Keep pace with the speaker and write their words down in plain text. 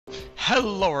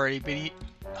Hello everybody.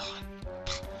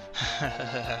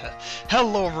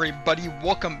 Hello everybody,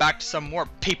 welcome back to some more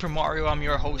Paper Mario. I'm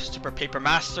your host, Super Paper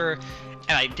Master,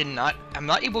 and I'm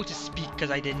not able to speak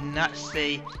because I did not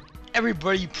say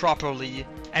everybody properly.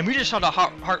 And we just saw the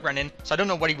heart run in, so I don't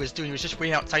know what he was doing. He was just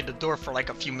waiting outside the door for like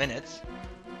a few minutes.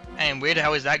 And where the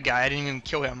hell is that guy? I didn't even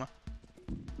kill him.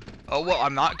 Oh well,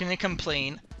 I'm not gonna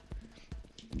complain.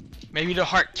 Maybe the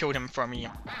heart killed him for me.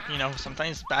 You know,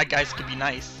 sometimes bad guys could be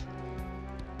nice.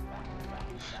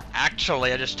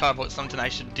 Actually, I just thought about something I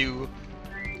should do.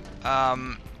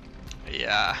 Yeah.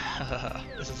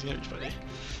 This is gonna be funny.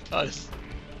 This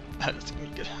is gonna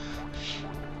be good.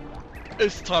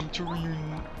 It's time to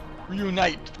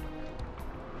reunite.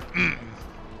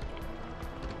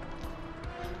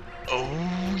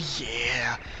 Oh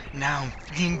yeah. Now I'm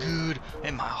feeling good,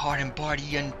 and my heart and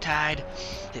body untied.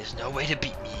 There's no way to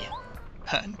beat me.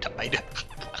 Untied.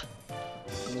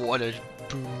 What a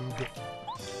boob.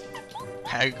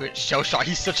 Had a good shell shot.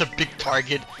 He's such a big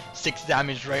target. 6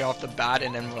 damage right off the bat,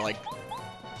 and then we're like...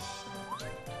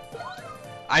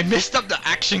 I messed up the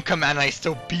action command and I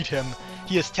still beat him.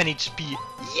 He has 10 HP.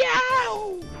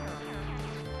 Yow!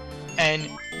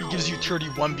 And he gives you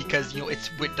 31 because, you know, it's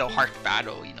with the heart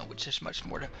battle, you know, which is much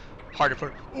more harder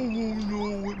for... Oh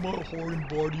no, with my heart and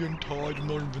body untied, I'm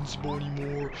not invincible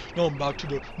anymore. Now I'm back to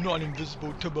the not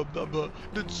invisible, blah blah blah.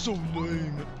 That's so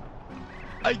lame.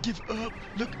 I give up.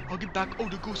 Look, I'll get back all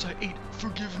the ghosts I ate.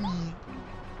 Forgive me.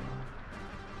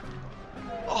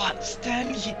 Oh,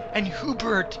 Stanley and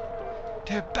Hubert.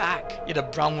 They're back. Yeah, the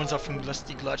brown ones are from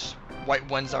Lusty Glutch. White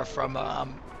ones are from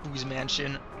Boo's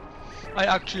Mansion. I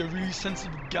actually a really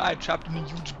sensitive guy trapped in a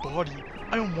huge body.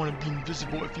 I don't want to be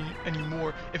invisible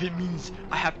anymore if it means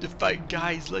I have to fight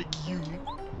guys like you.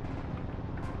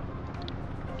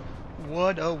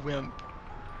 What a wimp.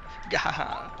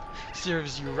 Gaha.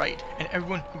 Serves you right, and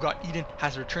everyone who got eaten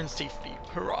has returned safely.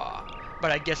 Hurrah!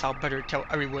 But I guess I'll better tell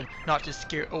everyone not to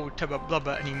scare old Tubba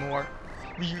Blubba anymore.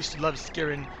 We used to love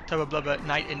scaring Tubba Blubba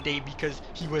night and day because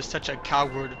he was such a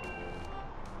coward.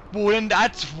 Well, and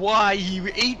that's why he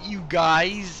ate you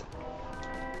guys!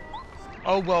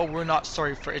 Oh well, we're not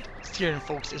sorry for it. Scaring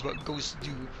folks is what ghosts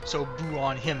do, so boo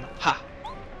on him. Ha!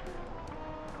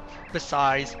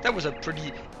 Besides, that was a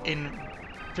pretty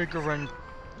invigorating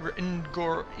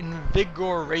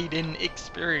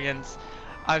experience.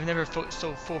 I've never felt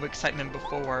so full of excitement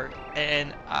before,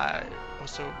 and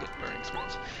also a good learning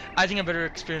experience. I think I better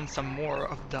experience some more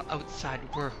of the outside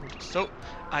world, so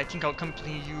I think I'll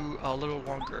accompany you a little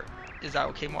longer. Is that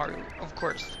okay, Mario? Of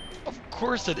course. Of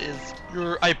course it is.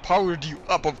 I powered you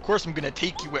up. Of course I'm gonna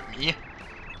take you with me.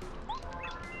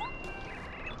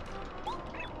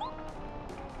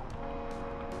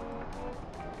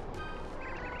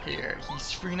 Here,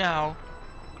 he's free now.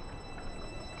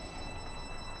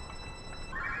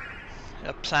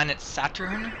 The planet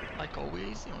Saturn, like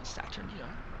always, you know, Saturn, you know.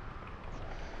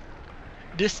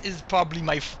 This is probably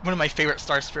one of my favorite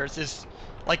Star Spirits. Is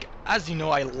like, as you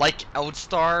know, I like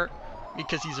Eldstar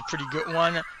because he's a pretty good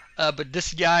one. But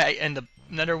this guy and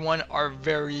another one are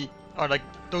like,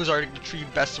 those are the 3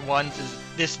 best ones. Is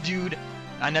this dude,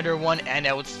 another one, and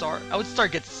Eldstar.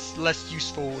 Eldstar gets less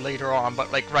useful later on,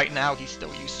 but like right now he's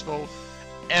still useful.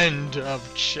 End of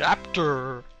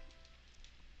chapter.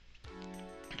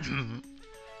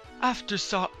 After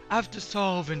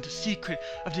solving the secret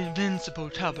of the invincible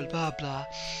Tubba Blubba,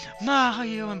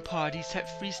 Mario and party set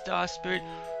free Star Spirit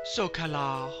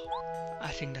Sokalar. I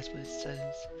think that's what it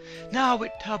says. Now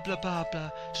with Tubba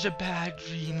Blubba, such a bad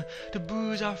dream, the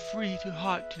Boos are free to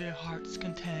their heart's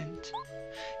content.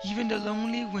 Even the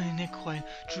lonely Winnicoin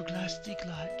through Lusty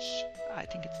Glutch, I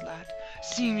think it's that,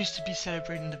 seems to be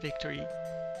celebrating the victory.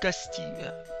 Gusty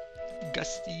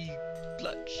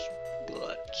Glutch,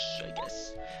 I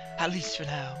guess. At least for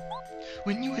now.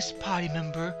 With newest party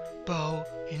member, Bo,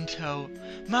 in tow,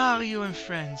 Mario and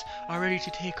friends are ready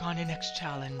to take on the next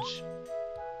challenge.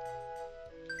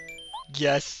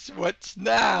 Guess what's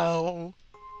now?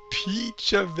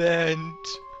 Peach event.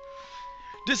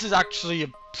 This is actually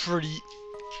a pretty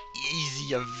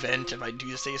easy event, if I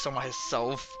do say so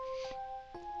myself.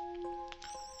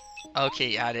 Okay,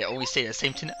 yeah, they always say the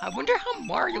same thing. I wonder how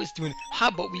Mario is doing. How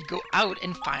about we go out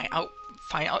and find out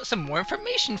some more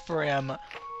information for him?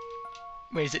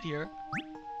 Wait, is it here?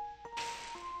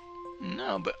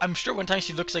 No, but I'm sure one time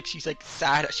she looks like she's like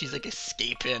sad. She's like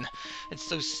escaping. It's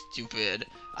so stupid.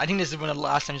 I think this is one of the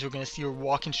last times we're gonna see her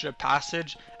walking through the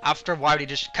passage. After a while, they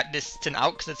just cut this thing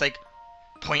out because it's like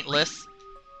pointless.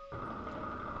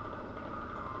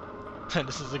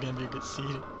 This is gonna be a good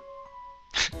scene.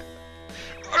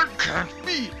 I can't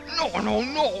be.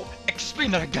 No.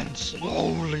 Explain that again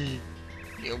slowly.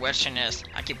 You wishness,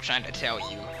 I keep trying to tell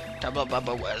you. Tubba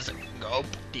Bubba was, Gope,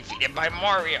 defeated by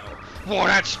Mario. Whoa,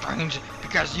 that's strange,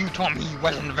 because you told me he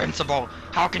was invincible.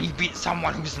 How can you beat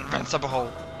someone who's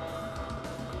invincible?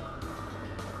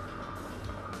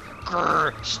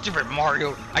 Grr, stupid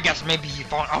Mario. I guess maybe he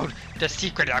found out the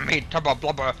secret that made Tubba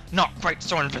Blubba not quite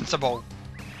so invincible.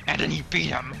 And then he beat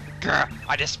him. Grr,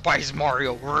 I despise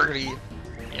Mario, really.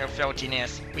 Your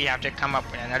filthiness, we have to come up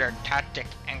with another tactic,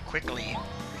 and quickly.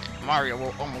 Mario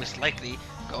will almost likely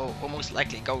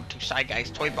go to Shy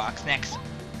Guy's toy box next.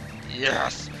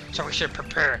 Yes, so we should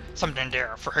prepare something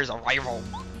there for his arrival.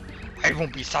 I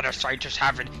won't be satisfied just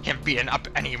having him beaten up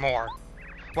anymore.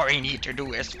 What we need to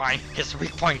do is find his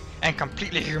weak point and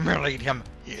completely humiliate him.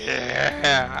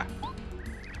 Yeah.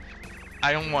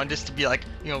 I don't want this to be like,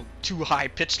 you know, too high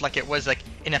pitched like it was like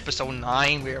in episode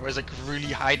 9 where it was like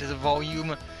really high to the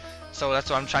volume. So that's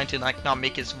why I'm trying to like not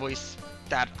make his voice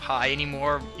that high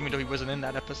anymore, even though he wasn't in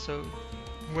that episode.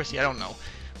 We'll see, I don't know.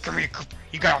 Come here, Cooper.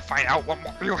 You gotta find out what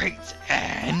Mario hates,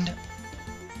 and...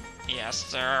 Yes,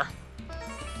 sir.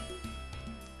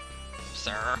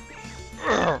 Sir.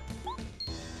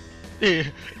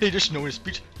 They just know his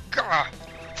speech. Gah!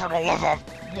 For the love of...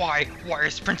 Why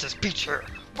is Princess Peach here?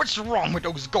 What's wrong with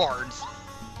those guards?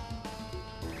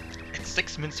 It's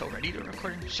 6 minutes already to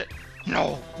recording shit.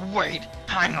 No, wait,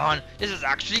 hang on. This is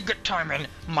actually good timing,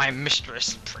 my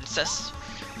mistress, princess.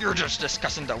 You're just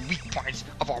discussing the weak points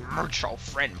of our mutual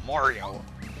friend Mario.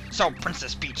 So,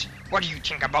 Princess Peach, what do you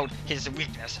think about his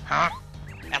weakness, huh?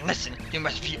 And listen, you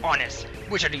must be honest.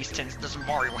 Which of these things does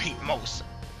Mario hate most?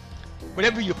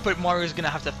 Whatever you put, Mario's gonna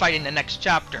have to fight in the next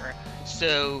chapter.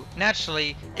 So,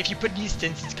 naturally, if you put these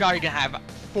things, it's probably gonna have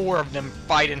 4 of them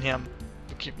fighting him.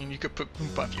 I mean, you could put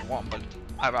Koopa if you want, but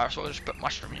I'd also just put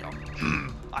Mushroom, you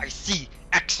know. I see.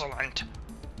 Excellent.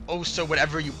 Also,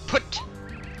 whatever you put,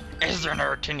 is there an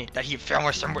opportunity that he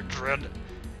fails him with dread?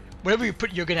 Whatever you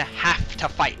put, you're gonna have to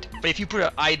fight. But if you put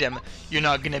an item, you're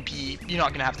not gonna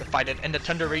have to fight it. And the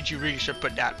Thunder Rage, you really should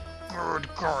put that.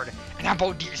 Good. And how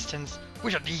about these things?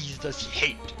 Which of these does he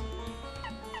hate?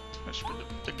 Let's put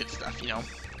the good stuff, you know.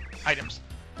 Items.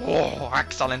 Oh,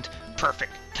 excellent.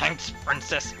 Perfect. Thanks,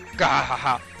 Princess.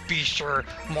 Gahaha. Be sure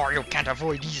Mario can't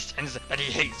avoid these things that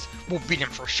he hates. We'll beat him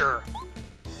for sure.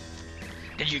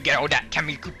 Did you get all that,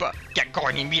 Kammy Koopa? Get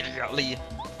going immediately.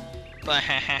 But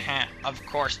of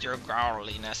course, your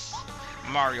growliness.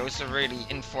 Mario's really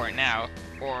in for it now.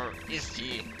 Or is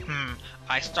he?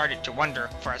 I started to wonder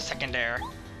for a second there.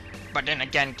 But then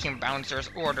again, King Bowser's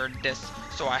ordered this,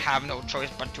 so I have no choice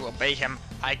but to obey him.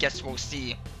 I guess we'll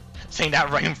see. Saying that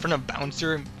right in front of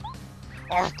Bouncer?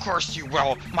 Of course you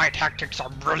will. My tactics are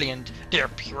brilliant. They're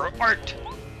pure art.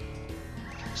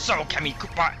 So, Kammy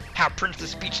Koopa, have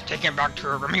Princess Peach taken back to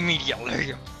her room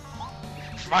immediately.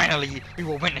 Finally, we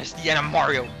will witness the end of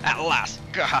Mario at last.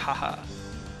 Gahaha.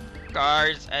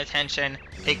 Guards, attention.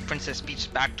 Take Princess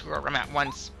Peach back to her room at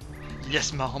once.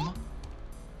 Yes, Mom.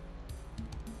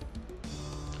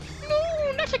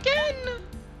 No, not again.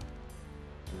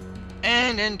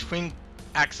 And then Twink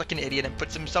acts like an idiot and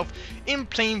puts himself in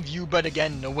plain view, but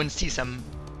again, no one sees him.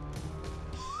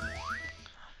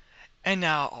 And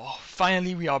now,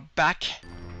 finally, we are back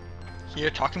here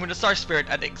talking with the Star Spirit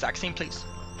at the exact same place.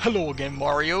 Hello again,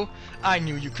 Mario. I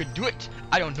knew you could do it.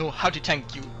 I don't know how to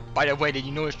thank you. By the way, did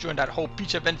you notice during that whole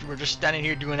Peach event we were just standing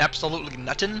here doing absolutely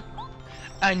nothing?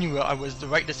 I knew I was the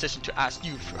right decision to ask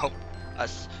you to help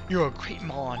us. You're a great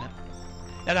Mon.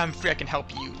 Now that I'm free, I can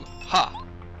help you. Ha!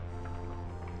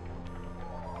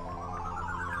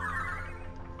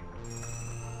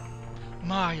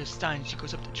 Mario stands, she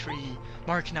goes up the tree.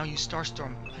 Mario can now use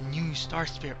Starstorm, a new Star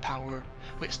Spirit power.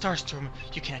 With Starstorm,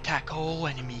 you can attack all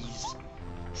enemies.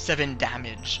 7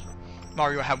 damage.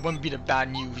 Mario had one bit of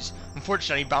bad news.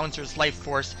 Unfortunately, Bouncer's life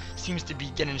force seems to be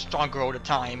getting stronger all the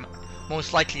time.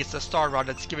 Most likely it's the Star Rod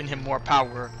that's giving him more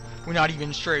power. We're not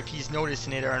even sure if he's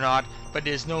noticing it or not, but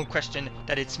there's no question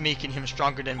that it's making him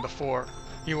stronger than before.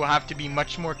 He will have to be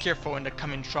much more careful in the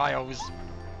coming trials.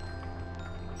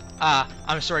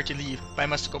 I'm sorry to leave, but I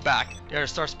must go back. The other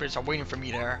Star Spirits are waiting for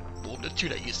me there. Well, the 2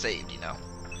 that you saved, you know.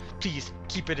 Please,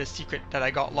 keep it a secret that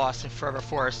I got lost in Forever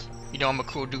Forest. You know I'm a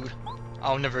cool dude.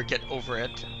 I'll never get over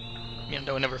it. I mean,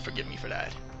 they'll never forgive me for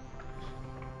that.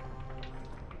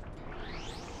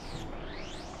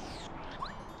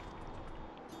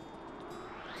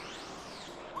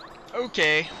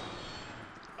 Okay.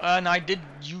 And I did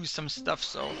use some stuff,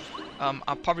 so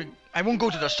I won't go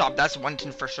to the shop, that's one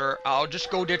thing for sure. I'll just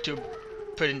go there to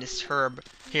put in this herb.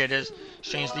 Here it is,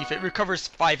 Strange Leaf. It recovers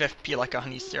 5 FP like a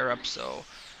honey syrup, so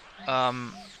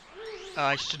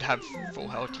I should have full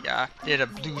health, yeah. They had a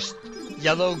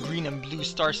yellow, green, and blue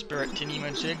star spirit to Nemo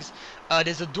and Jigs.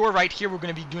 There's a door right here. We're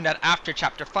going to be doing that after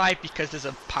chapter 5 because there's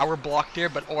a power block there,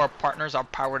 but all our partners are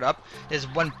powered up. There's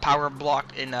one power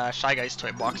block in Shy Guy's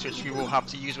toy box, which we will have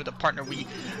to use with a partner we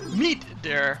meet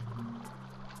there.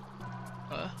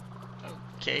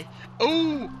 Okay.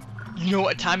 Oh! You know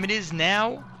what time it is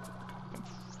now?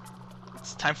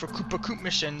 It's time for Koopa Koop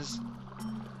missions.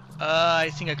 I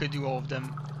think I could do all of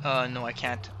them. No, I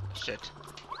can't. Shit.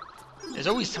 There's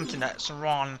always something that's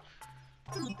wrong.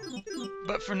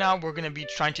 But for now, we're gonna be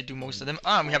trying to do most of them.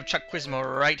 We have Chuck Quizmo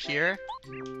right here.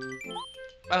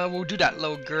 We'll do that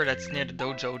little girl that's near the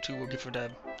dojo too. We'll give her the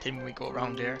thing when we go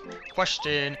around there.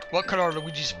 Question: what color are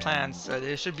Luigi's plants?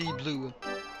 They should be blue.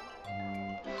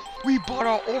 We bought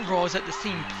our overalls at the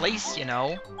same place, you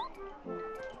know.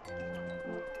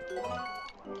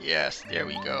 Yes, there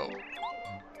we go.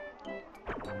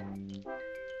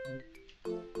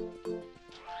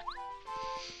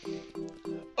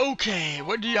 Okay,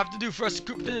 what do you have to do for us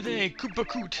today, Koopa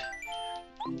Koot?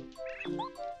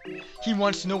 He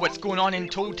wants to know what's going on in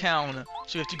Toad Town,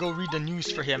 so we have to go read the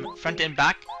news for him, front and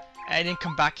back, and then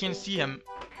come back here and see him.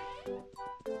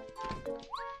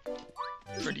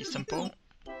 Pretty simple.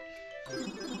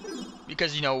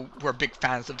 Because, you know, we're big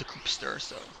fans of the Koopster,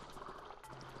 so.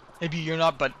 Maybe you're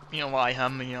not, but, you know, I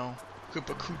am, you know.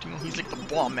 Koopa Koot, you know, he's like the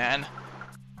bomb, man.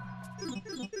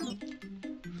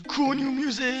 Cool new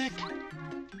music!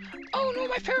 Oh no,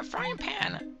 my favorite frying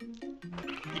pan!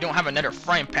 You don't have another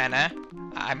frying pan, eh?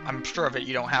 I'm sure of it,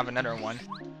 you don't have another one.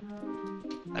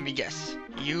 Let me guess.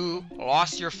 You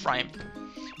lost your frying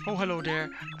pan. Oh, hello there.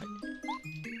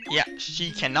 Yeah,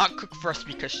 she cannot cook for us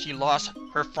because she lost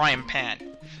her frying pan.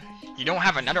 You don't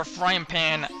have another frying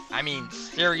pan? I mean,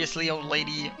 seriously, old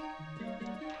lady?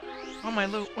 Oh, my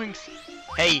little winks.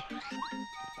 Hey!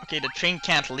 Okay, the train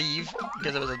can't leave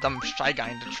because there was a dumb Shy Guy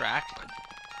in the track, but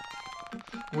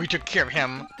we took care of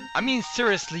him. I mean,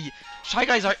 seriously, Shy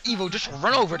Guys are evil. Just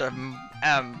run over them,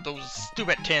 those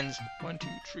stupid tins. 1, 2,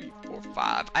 3, 4,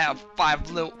 5. I have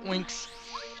 5 little winks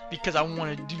because I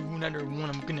want to do another one.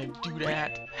 I'm gonna do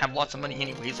that. Have lots of money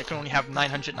anyways. I can only have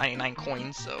 999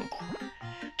 coins, so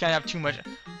can't have too much.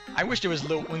 I wish there was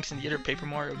little winks in the other Paper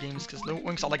Mario games because little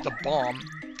winks are like the bomb.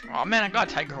 Oh man, I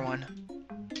got a tiger one.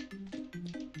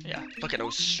 Yeah, look at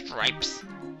those stripes.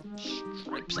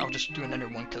 Stripes. I'll just do another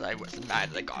one because I was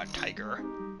mad that I got a tiger.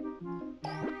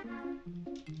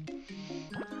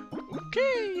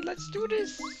 Okay, let's do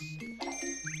this.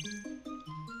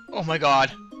 Oh my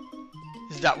god.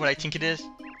 Is that what I think it is?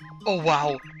 Oh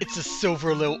wow, it's a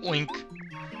silver little oink.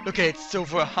 Look at it,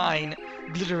 silver hine,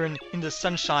 glittering in the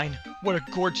sunshine. What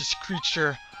a gorgeous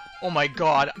creature. Oh my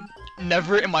god.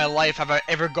 Never in my life have I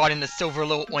ever gotten a silver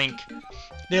little oink.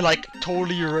 They're like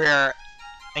totally rare.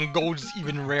 And gold's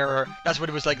even rarer. That's what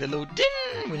it was like, the little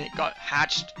ding when it got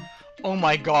hatched. Oh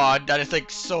my god, that is like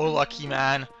so lucky,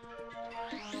 man.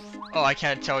 Oh, I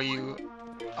can't tell you.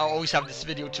 I'll always have this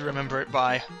video to remember it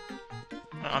by.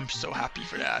 I'm so happy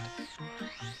for that.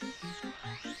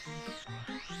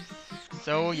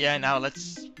 So yeah, now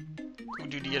let's go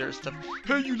do the other stuff.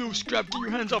 Hey, you little scrap, get your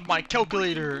hands off my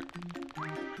calculator.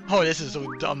 Oh, this is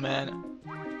so dumb, man.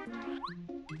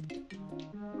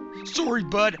 Sorry,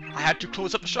 bud. I had to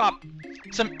close up shop.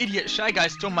 Some idiot Shy Guy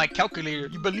stole my calculator.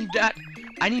 You believe that?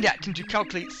 I need that thing to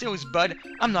calculate sales, bud.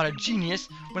 I'm not a genius.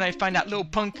 When I find that little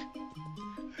punk.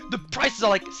 The prices are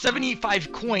like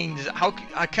 75 coins. How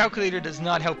a calculator does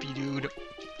not help you, dude.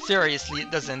 Seriously,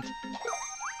 it doesn't.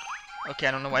 Okay,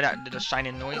 I don't know why that did a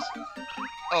shining noise.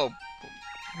 Oh,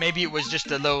 maybe it was just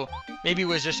a low. Maybe it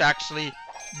was just actually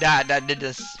that did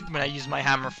this when I used my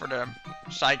hammer for the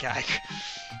Shy Guy.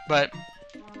 But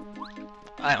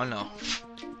I don't know.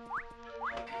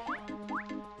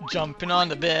 Jumping on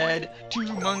the bed,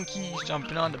 2 monkeys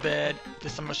jumping on the bed.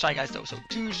 There's some Shy Guys though, so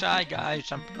 2 Shy Guys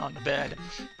jumping on the bed.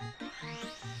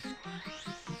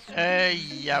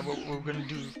 Yeah, what we're gonna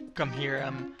do, come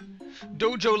here,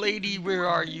 Dojo lady, where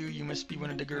are you? You must be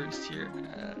one of the girls here.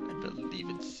 I believe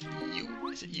it's you.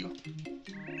 Is it you?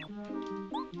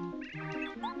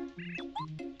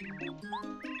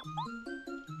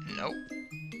 Nope.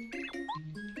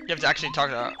 You have to actually talk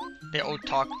to the old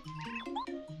talk.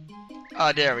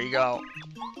 Oh, there we go.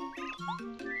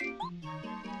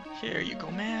 Here you go,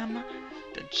 ma'am.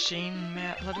 The chain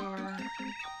mat letter.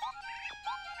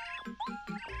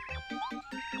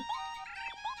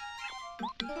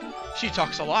 She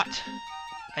talks a lot.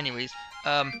 Anyways,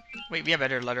 wait, we have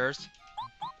other letters.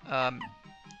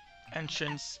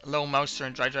 Entrance, low mouser,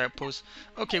 and dry outpost.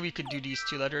 Okay, we could do these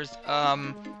 2 letters.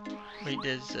 Wait,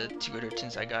 there's 2 other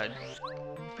things I got.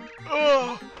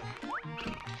 Oh!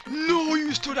 No,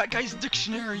 you stole that guy's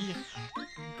dictionary.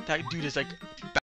 That dude is like